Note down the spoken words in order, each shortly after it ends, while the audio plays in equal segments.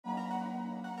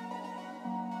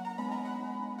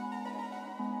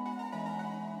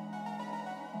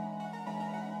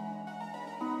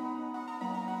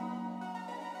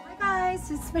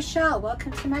guys, it's Michelle.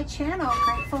 Welcome to my channel,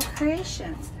 Grateful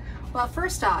Creations. Well,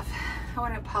 first off, I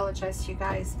want to apologize to you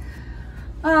guys.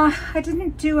 I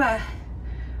didn't do a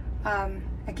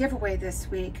giveaway this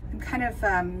week. I'm kind of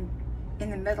in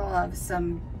the middle of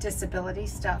some disability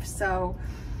stuff, so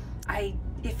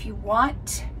if you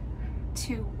want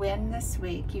to win this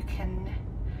week, you can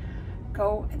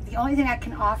go. The only thing I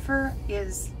can offer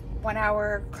is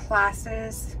 1-hour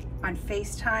classes on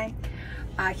FaceTime.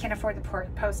 I can't afford the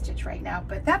postage right now,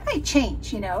 but that might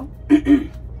change, you know.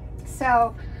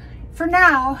 So for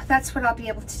now, that's what I'll be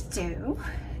able to do.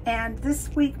 And this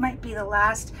week might be the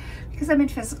last because I'm in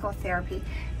physical therapy.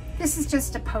 This is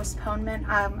just a postponement.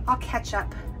 I'll catch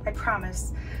up, I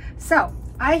promise. So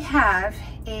I have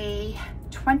a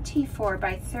 24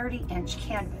 by 30 inch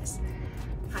canvas.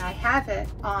 I have it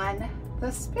on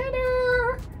the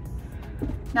spinner.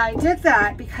 Now I did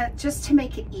that because just to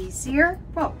make it easier.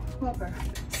 Whoa, Wilbur.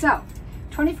 So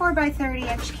 24 by 30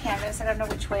 inch canvas. I don't know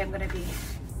which way I'm going to be.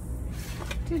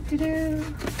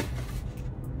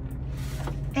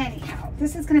 Anyhow,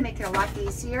 this is going to make it a lot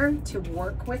easier to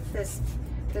work with this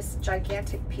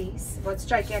gigantic piece. Well, it's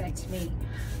gigantic to me.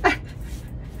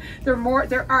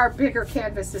 There are bigger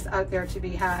canvases out there to be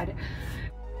had.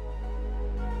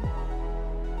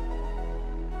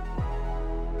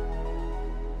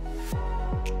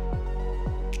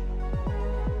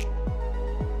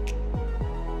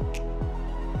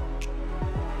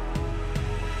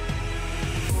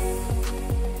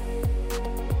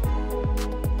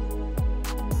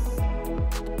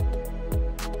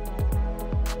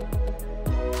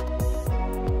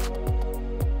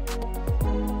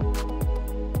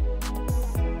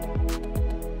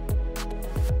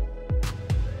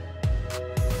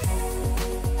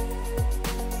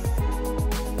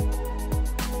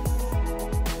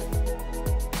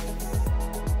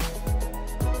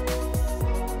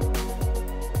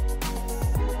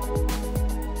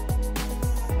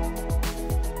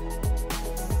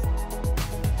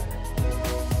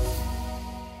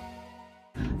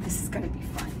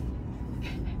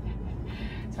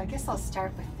 I guess I'll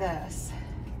start with this.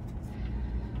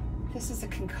 This is a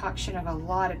concoction of a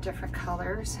lot of different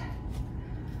colors.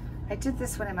 I did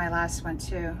this one in my last one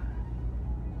too.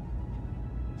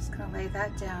 Just gonna lay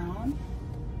that down.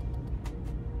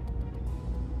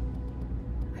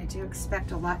 I do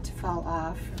expect a lot to fall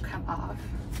off or come off.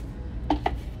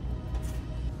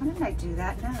 Why didn't I do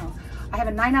that now? I have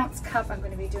a 9-ounce cup I'm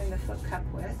going to be doing the flip cup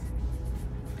with.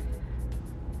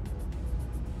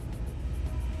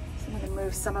 I'm going to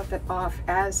move some of it off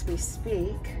as we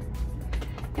speak,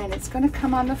 and it's going to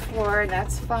come on the floor, and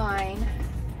that's fine.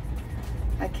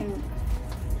 I can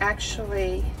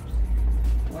actually,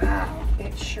 wow,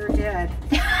 it sure did.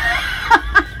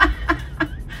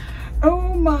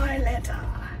 Oh my letter.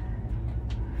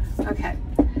 Okay,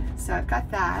 so I've got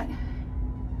that.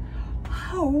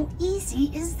 How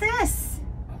easy is this?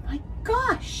 Oh my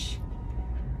gosh.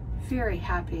 Very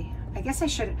happy. I guess I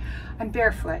should, I'm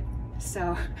barefoot,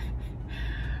 so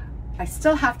I'm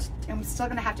still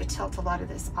gonna have to tilt a lot of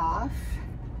this off.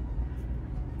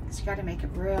 So you gotta make it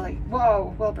really,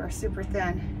 whoa, Wilbur, super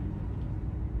thin.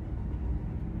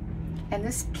 And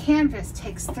this canvas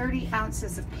takes 30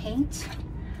 ounces of paint.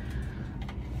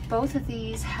 Both of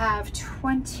these have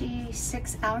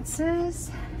 26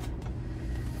 ounces.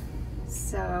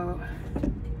 So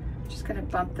I'm just gonna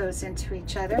bump those into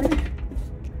each other.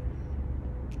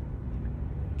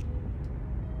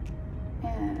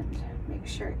 And make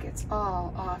sure it gets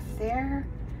all off there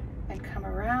and come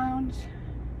around.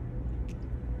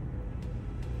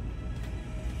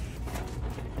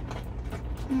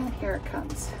 And here it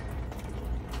comes.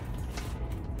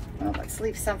 Well, let's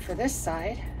leave some for this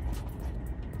side.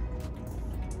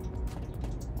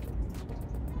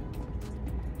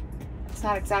 It's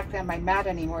not exactly on my mat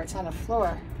anymore, it's on the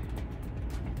floor.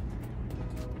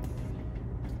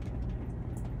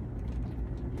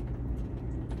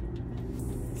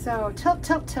 So tilt,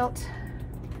 tilt, tilt.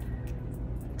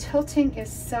 Tilting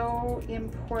is so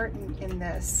important in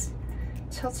this.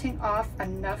 Tilting off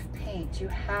enough paint. You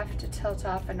have to tilt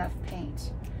off enough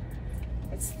paint.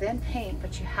 It's thin paint,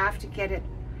 but you have to get it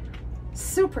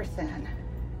super thin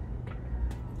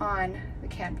on the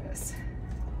canvas.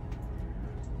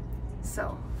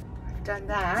 So I've done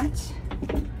that.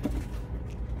 I'm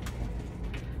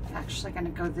actually going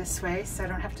to go this way so I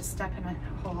don't have to step in a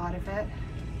whole lot of it.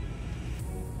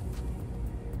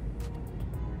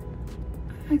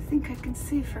 I think I can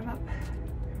see from up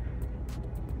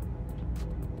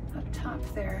top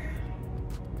there.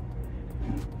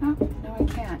 Oh, no I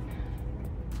can't.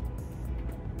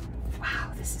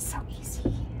 Wow, this is so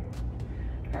easy.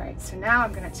 All right, so now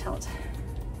I'm going to tilt.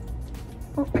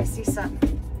 Oh, I see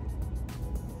something.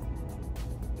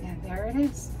 And there it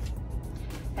is.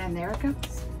 And there it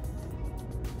goes.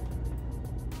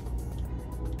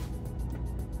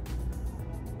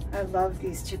 I love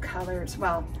these two colors.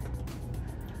 Well,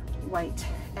 white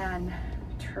and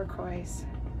turquoise.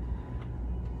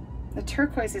 The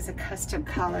turquoise is a custom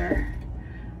color.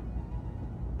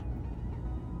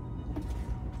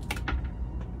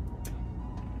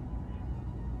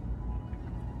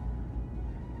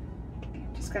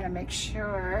 I'm just gonna make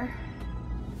sure,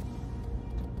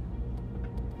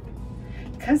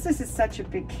 because this is such a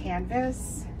big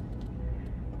canvas,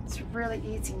 it's really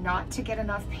easy not to get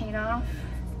enough paint off.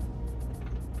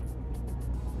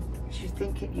 You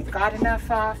think you've got enough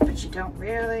off, but you don't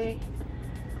really.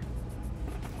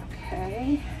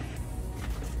 Okay,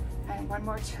 and one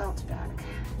more tilt back.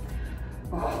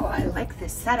 Oh, I like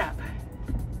this setup.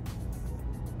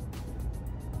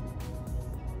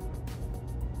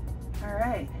 All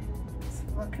right, it's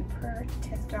looking pretty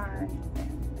darn.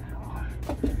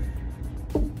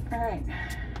 All right.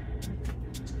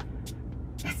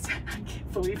 I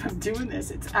can't believe I'm doing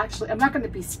this. It's actually, I'm not going to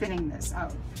be spinning this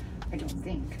out, I don't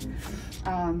think.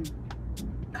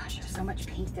 Gosh, there's so much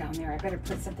paint down there. I better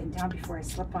put something down before I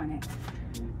slip on it.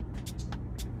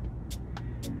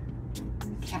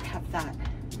 Can't have that.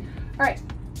 All right,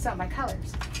 so my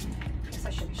colors. I guess I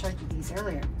should have showed you these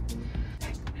earlier.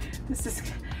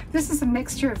 This is a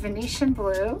mixture of Venetian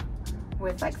blue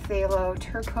with like phthalo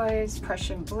turquoise,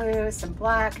 Prussian blue, some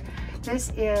black.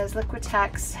 This is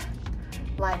Liquitex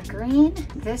lime green.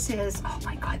 This is, oh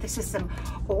my God, this is some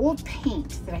old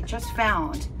paint that I just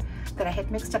found that I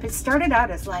had mixed up. It started out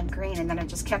as lime green and then I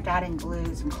just kept adding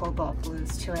blues and cobalt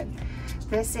blues to it.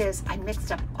 This is, I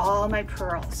mixed up all my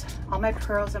pearls and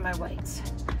my whites.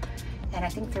 And I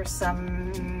think there's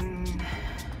some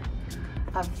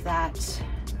of that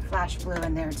flash blue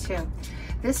in there too.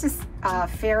 This is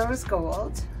Pharaoh's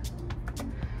Gold.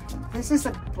 This is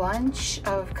a bunch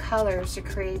of colors to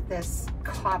create this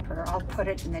copper. I'll put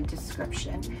it in the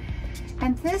description.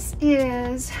 And this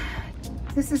is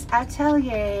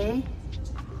Atelier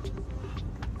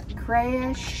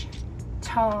grayish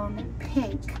tone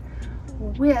pink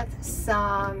with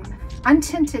some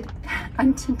untinted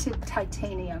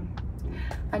titanium.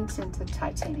 Untinted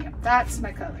titanium. That's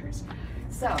my colors.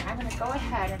 So I'm going to go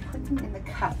ahead and put them in the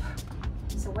cup.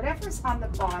 So whatever's on the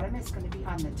bottom is going to be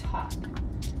on the top.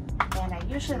 And I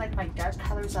usually like my dark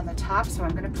colors on the top, so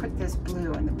I'm going to put this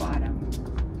blue on the bottom.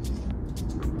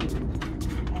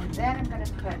 And then I'm going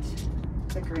to put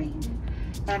the green.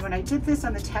 And when I did this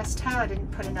on the test tile, I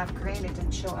didn't put enough green. It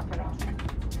didn't show up at all.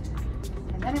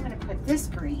 And then I'm going to put this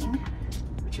green,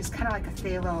 which is kind of like a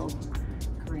phthalo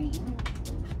green.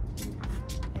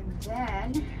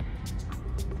 And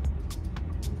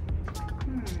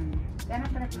then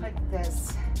I'm going to put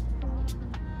this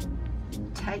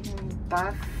Titan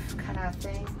buff kind of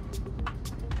thing.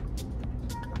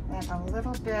 And a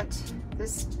little bit,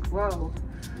 this, whoa,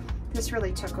 this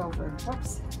really took over.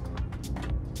 Whoops.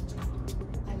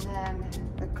 And then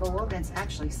the gold, and it's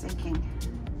actually sinking.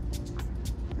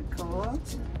 The gold.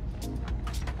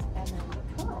 And then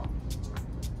the pearl.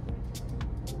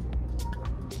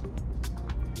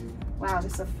 Wow,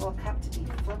 this is a full cup to be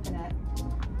flipping it.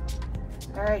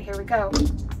 All right, here we go.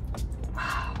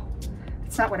 Wow,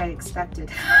 it's not what I expected.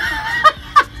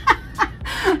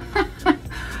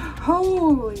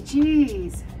 Holy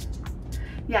jeez.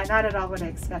 Yeah, not at all what I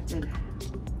expected.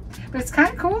 But it's kind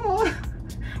of cool.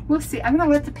 We'll see. I'm gonna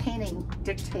let the painting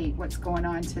dictate what's going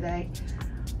on today.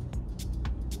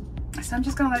 So I'm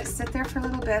just gonna let it sit there for a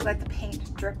little bit, let the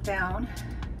paint drip down.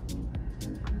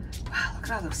 Wow, look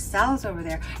at all those cells over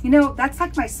there. You know, that's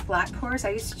like my splat pours. I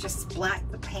used to just splat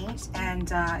the paint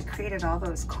and I created all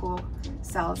those cool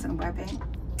cells and webbing.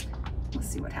 We'll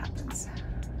see what happens.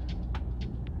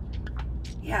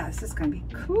 Yeah, this is gonna be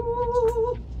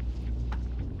cool.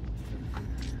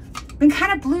 Been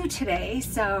kind of blue today,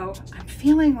 so I'm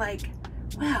feeling like,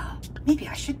 well, maybe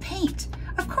I should paint.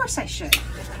 Of course I should.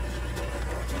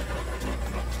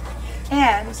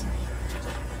 And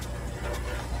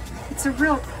it's a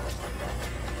real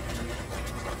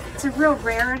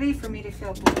rarity for me to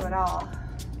feel blue at all.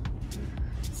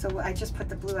 So I just put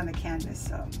the blue on the canvas,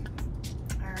 so.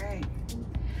 All right.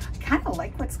 I kind of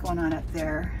like what's going on up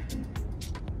there.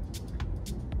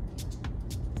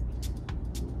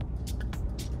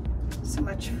 So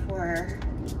much for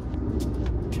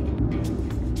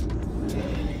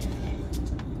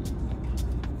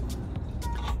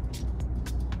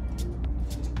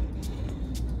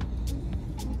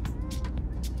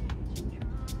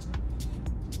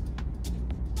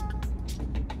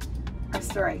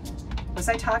sorry, was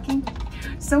I talking?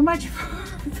 So much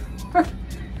for I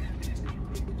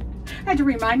had to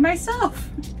remind myself.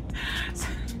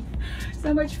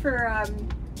 So much for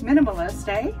minimalist,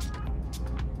 eh?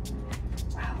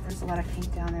 Wow, there's a lot of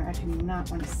pink down there. I do not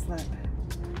want to slip.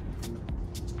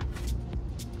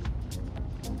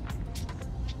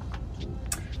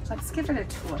 Let's give it a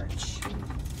torch.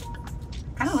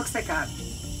 Kind of looks like a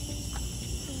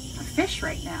fish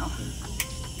right now.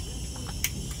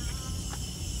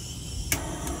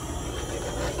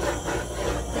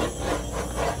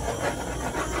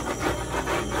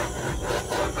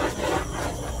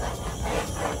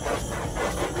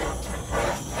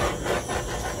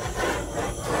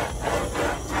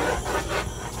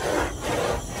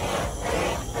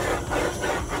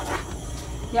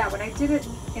 Yeah, when I did it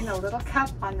in the little cup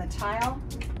on the tile,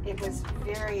 it was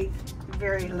very,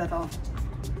 very little.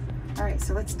 All right,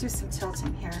 so let's do some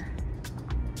tilting here.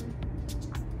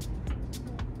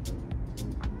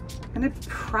 I'm gonna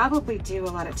probably do a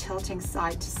lot of tilting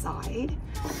side to side.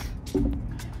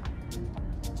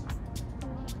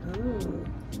 Ooh.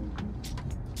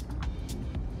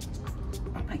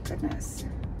 Oh my goodness.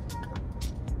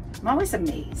 I'm always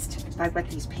amazed by what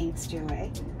these paints do, eh?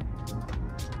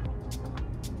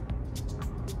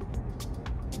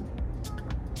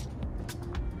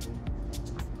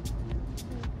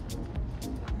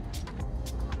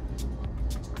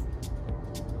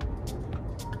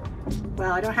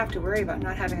 Well, I don't have to worry about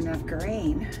not having enough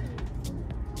green.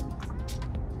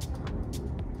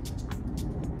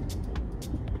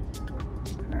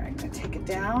 All right, I'm gonna take it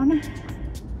down.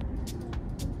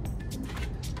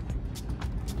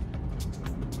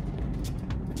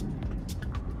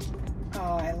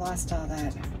 Oh, I lost all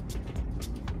that.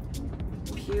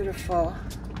 Beautiful.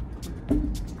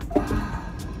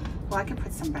 Oh, well, I can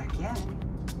put some back in.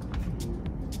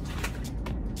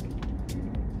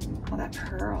 Oh, that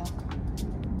pearl.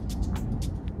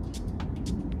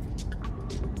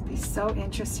 So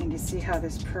interesting to see how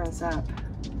this pearls up.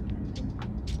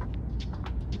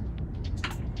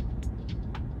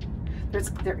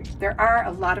 There are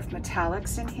a lot of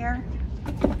metallics in here.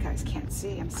 You guys can't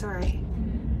see, I'm sorry.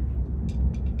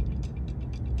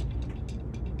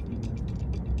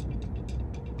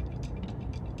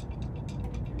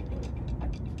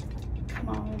 Come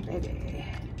on, baby.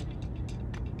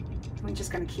 I'm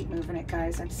just gonna keep moving it,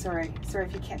 guys. I'm sorry. Sorry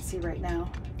if you can't see right now.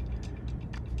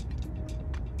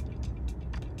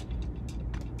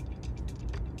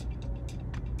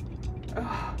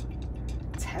 Oh,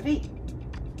 it's heavy.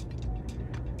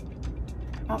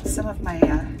 Oh, some of my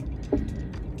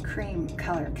cream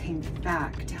color came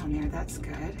back down there. That's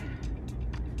good.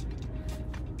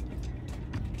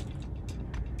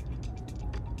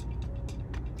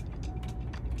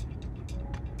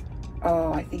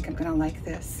 Oh, I think I'm gonna like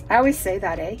this. I always say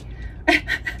that, eh?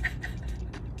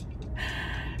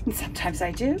 And sometimes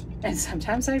I do, and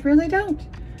sometimes I really don't.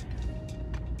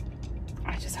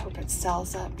 Hope it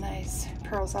sells up nice,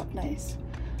 pearls up nice.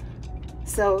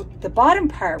 So the bottom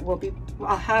part will be,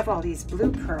 I'll have all these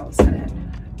blue pearls in it,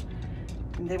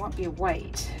 and they won't be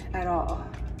white at all.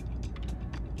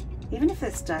 Even if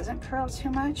this doesn't pearl too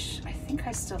much, I think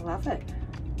I still love it.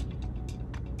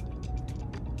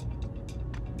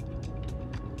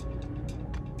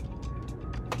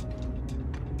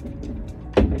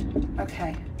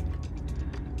 Okay,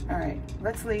 all right,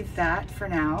 let's leave that for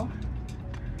now.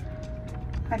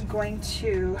 I'm going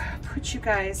to put you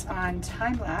guys on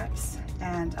time lapse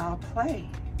and I'll play.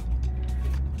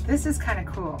 This is kind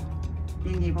of cool,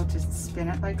 being able to spin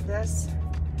it like this.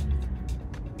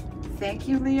 Thank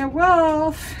you, Leah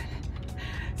Wolf.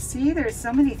 See, there's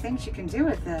so many things you can do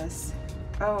with this.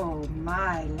 Oh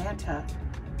my Lanta.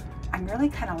 I'm really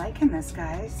kind of liking this,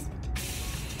 guys.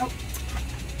 Oh,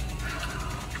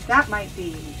 that might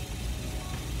be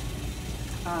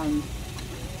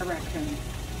a raccoon.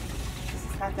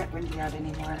 Not that windy out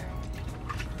anymore.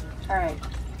 All right,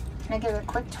 I'm gonna give it a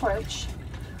quick torch.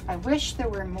 I wish there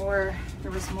was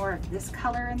more of this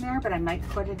color in there, but I might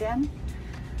put it in.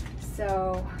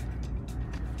 So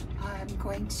I'm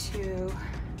going to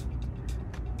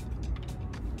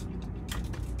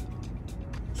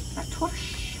a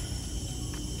torch.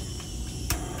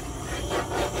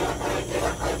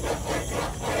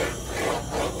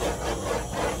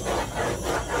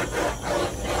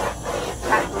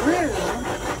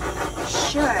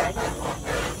 Should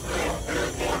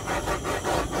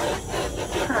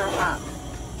curl up.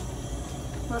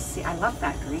 We'll see. I love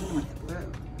that green with the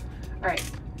blue. All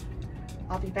right,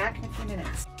 I'll be back in a few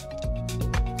minutes.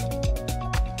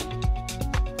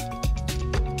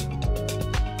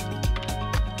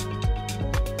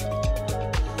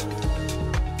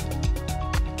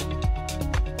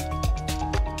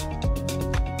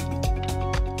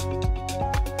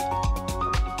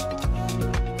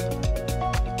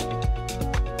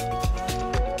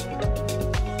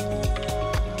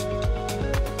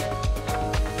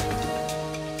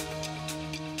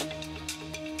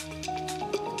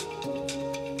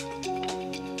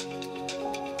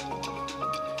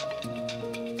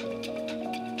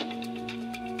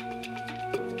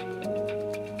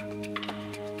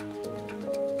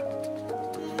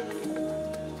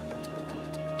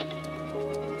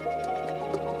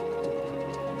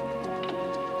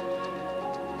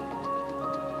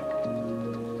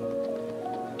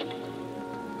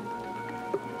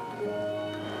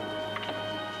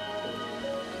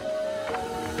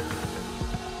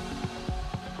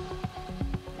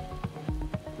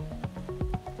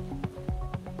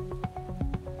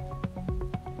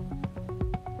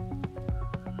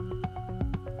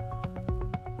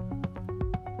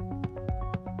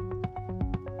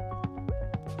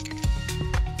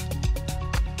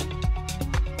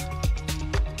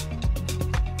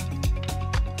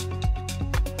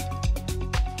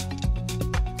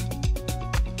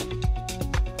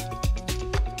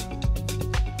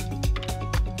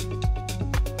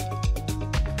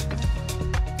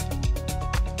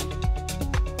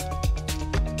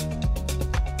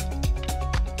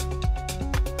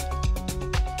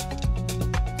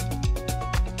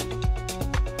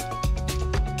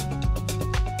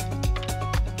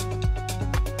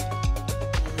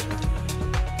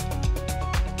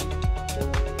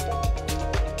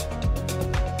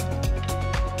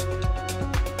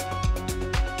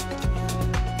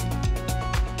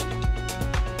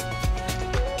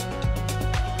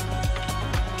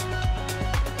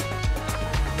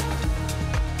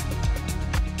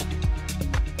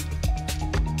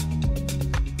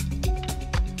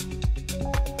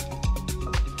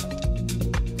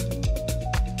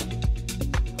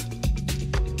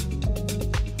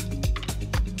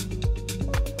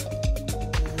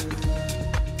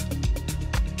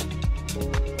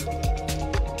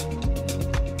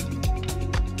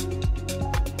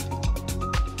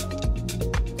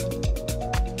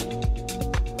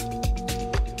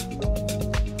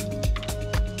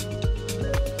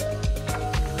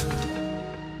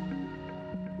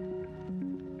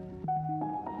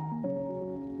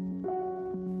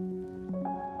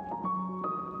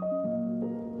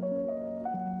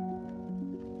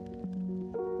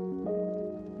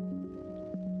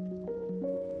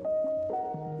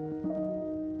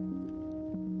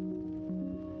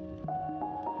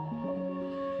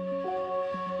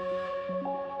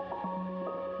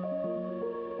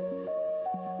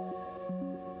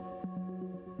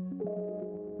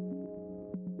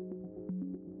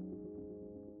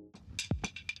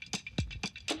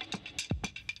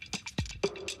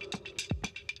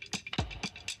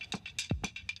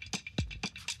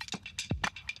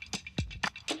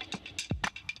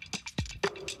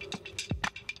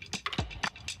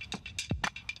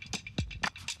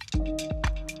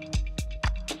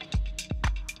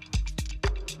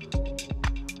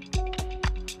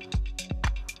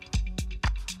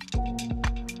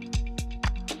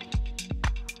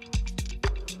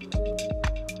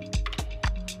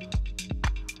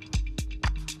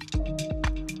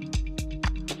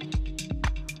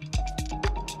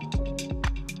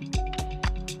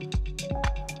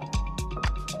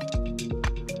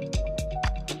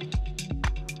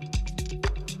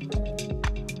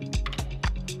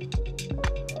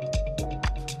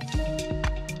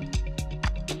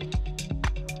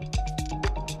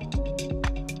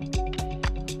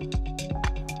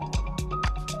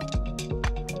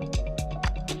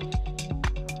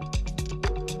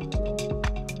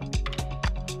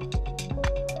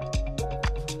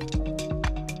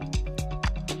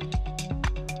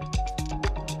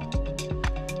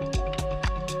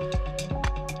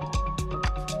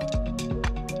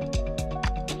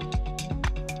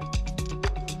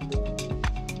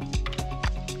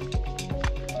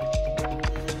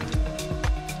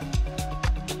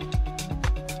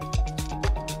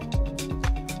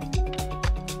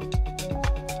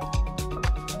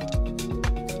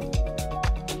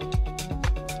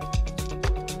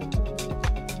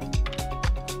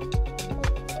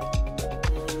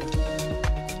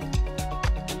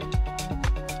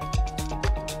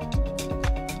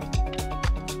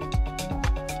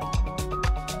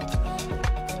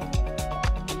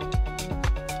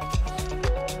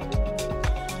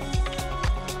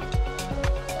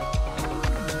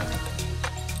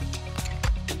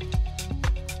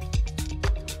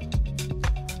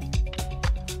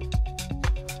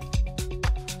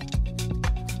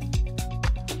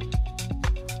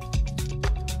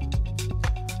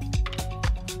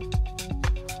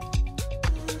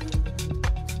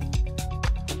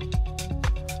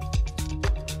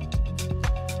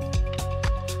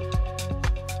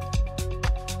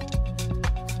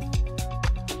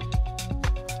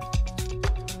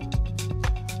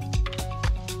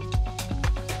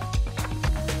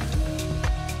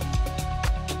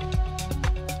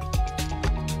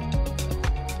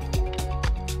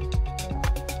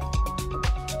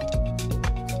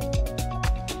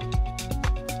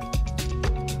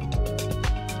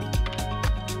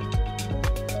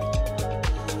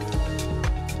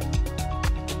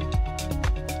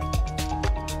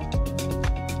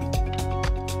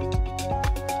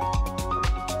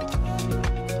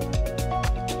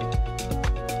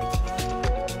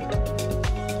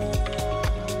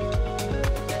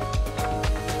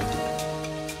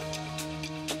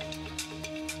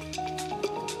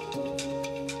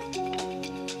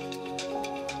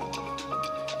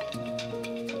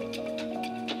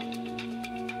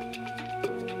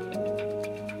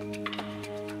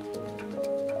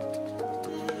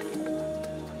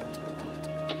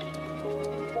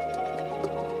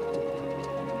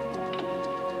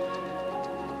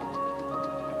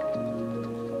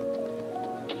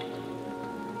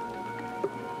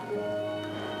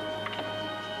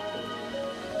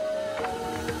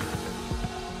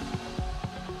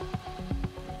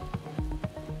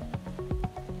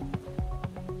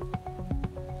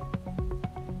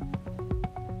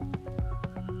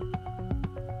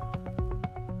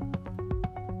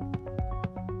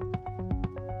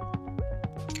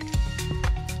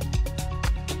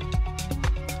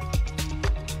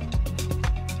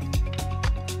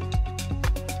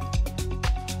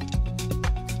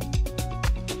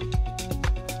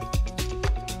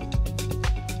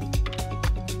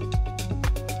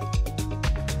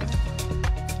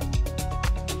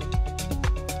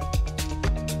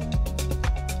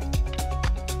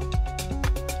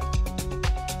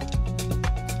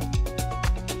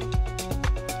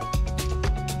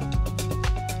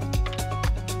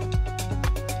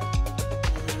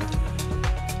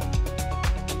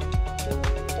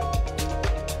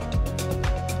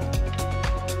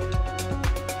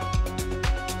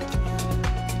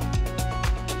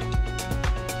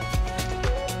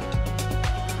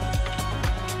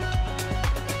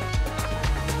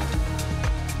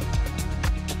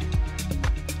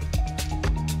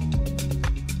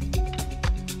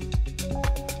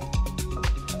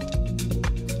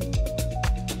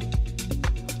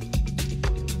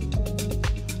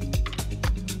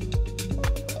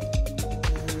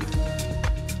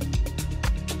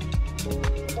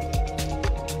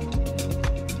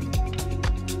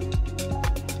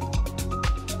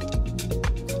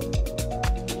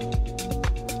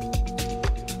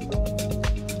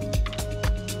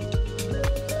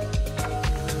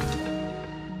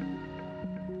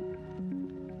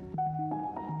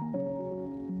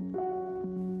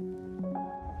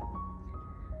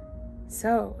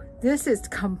 So This is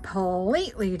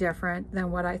completely different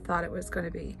than what I thought it was going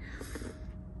to be.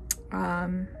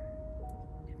 I'm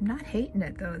not hating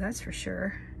it though, that's for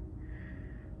sure.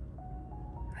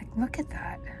 Like, look at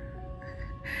that.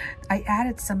 I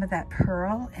added some of that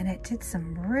pearl and it did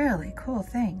some really cool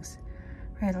things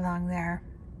right along there.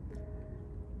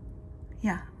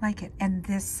 Yeah, like it. And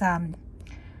this, that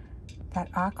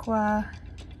aqua,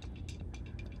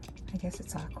 I guess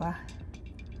it's aqua,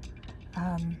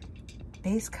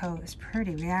 base coat is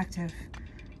pretty reactive.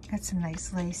 Got some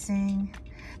nice lacing.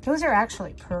 Those are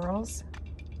actually pearls.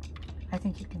 I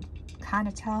think you can kind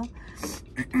of tell,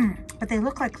 but they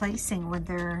look like lacing when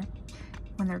they're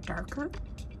darker.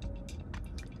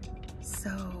 So,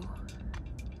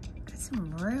 got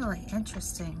some really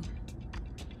interesting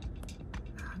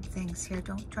things here.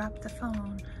 Don't drop the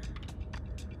phone.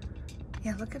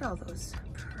 Yeah, look at all those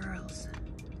pearls.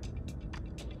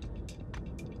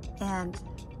 And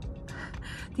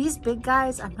these big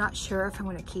guys, I'm not sure if I'm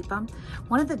going to keep them.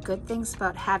 One of the good things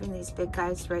about having these big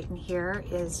guys right in here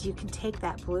is you can take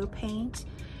that blue paint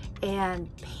and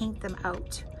paint them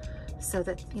out so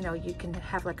that, you know, you can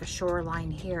have like a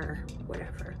shoreline here,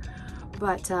 whatever.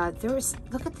 But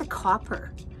look at the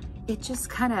copper. It just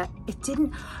kind of,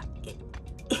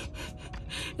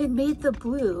 it made the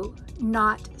blue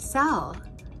not sell,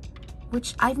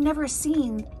 which I've never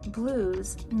seen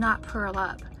blues not pearl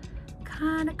up.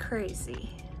 Kind of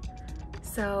crazy.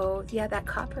 So yeah, that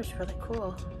copper is really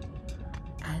cool.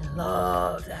 I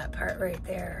love that part right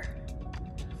there.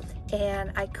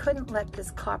 And I couldn't let this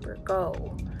copper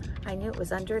go. I knew it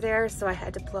was under there, so I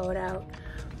had to blow it out.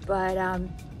 But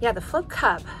yeah, the flip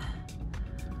cup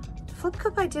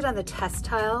I did on the test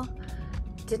tile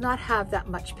did not have that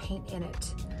much paint in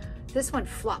it. This one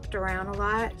flopped around a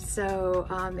lot, so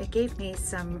it gave me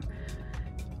some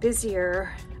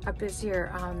busier, look at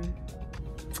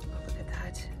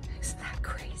that, isn't that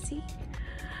crazy?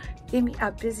 Gave me a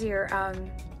busier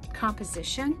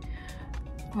composition,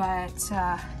 but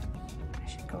I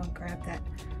should go and grab that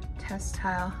test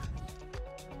tile.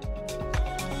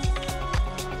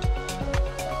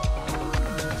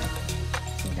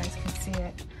 So you guys can see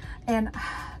it. And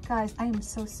guys, I am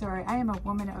so sorry. I am a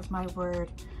woman of my word.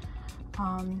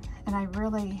 And I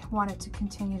really wanted to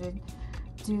continue to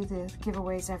do the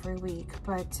giveaways every week,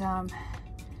 but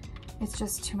it's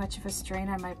just too much of a strain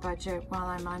on my budget while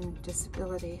I'm on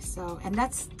disability. So, and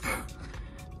that's,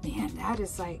 man, that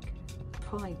is like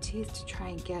pulling teeth to try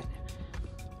and get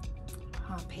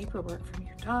paperwork from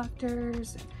your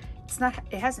doctors.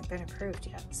 It hasn't been approved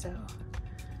yet. So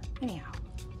anyhow,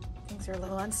 things are a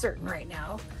little uncertain right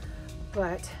now,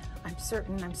 but I'm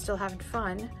certain I'm still having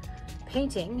fun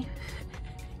painting.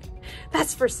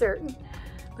 That's for certain.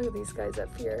 Look at these guys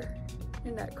up here.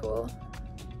 Isn't that cool?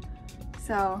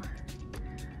 So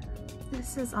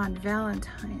this is on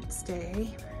Valentine's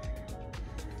Day.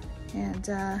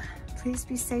 And please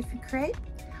be safe and create.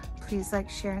 Please like,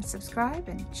 share, and subscribe.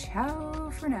 And ciao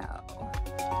for now.